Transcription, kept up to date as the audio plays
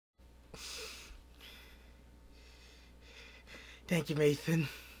Thank you, Mason.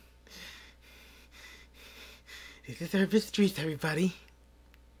 This is Urban Streets, everybody.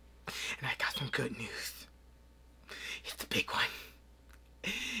 And I got some good news. It's the big one.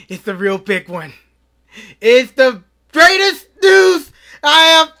 It's the real big one. It's the greatest news I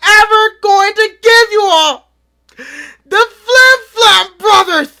am ever going to give you all. The Flim Flam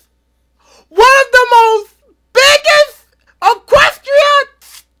brothers, one of the most biggest Equestria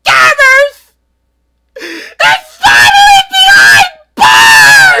scammers, is finally behind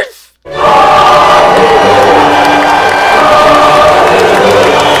bars!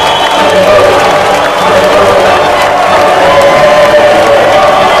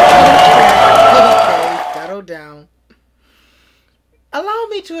 Settle down. Allow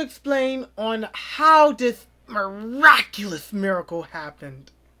me to explain on how this miraculous miracle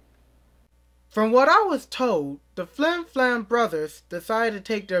happened. From what I was told, the Flim Flam brothers decided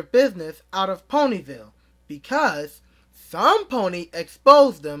to take their business out of Ponyville because some pony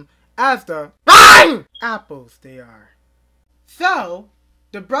exposed them as the apples they are. So,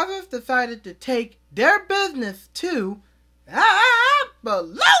 the brothers decided to take their business to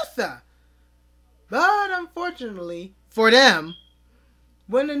Appaloosa. But unfortunately for them,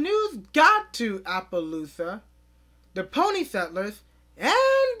 when the news got to Appaloosa, the pony settlers and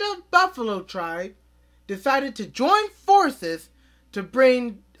the buffalo tribe decided to join forces to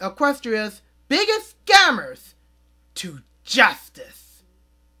bring Equestria's biggest scammers to justice.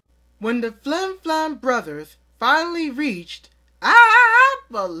 When the Flim Flam brothers finally reached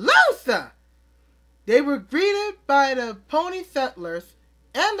Appaloosa, they were greeted by the pony settlers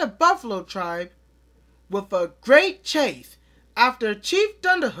and the buffalo tribe with a great chase after Chief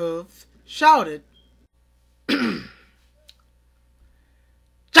Thunderhooves shouted,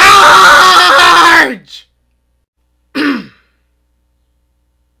 "Charge!"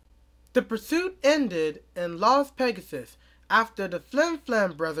 The pursuit ended in Las Pegasus after the Flim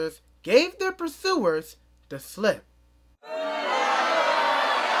Flam brothers gave their pursuers the slip.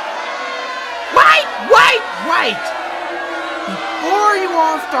 Wait! Before you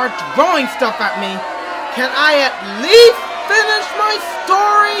all start throwing stuff at me, can I at least finish my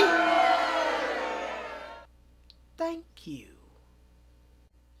story? Thank you.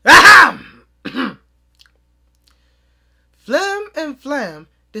 Ahem! Flim and Flam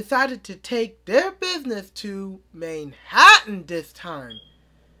decided to take their business to Manhattan this time.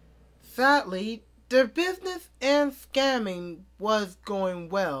 Sadly, their business and scamming was going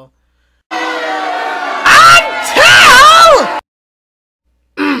well.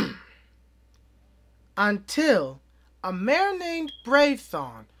 Until a mayor named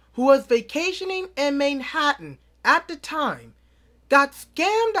Bravesong, who was vacationing in Manhattan at the time, got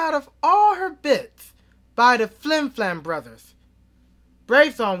scammed out of all her bits by the Flim Flam brothers.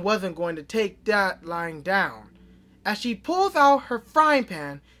 Bravesong wasn't going to take that lying down, as she pulls out her frying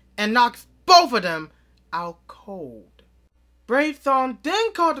pan and knocks both of them out cold. Bravesong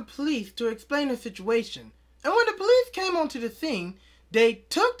then called the police to explain the situation, and when the police came onto the scene, they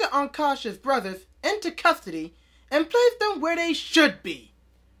took the unconscious brothers into custody and placed them where they should be.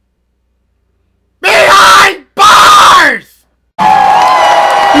 Behind bars!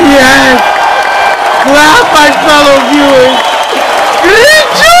 Yes! Clap, my fellow viewers!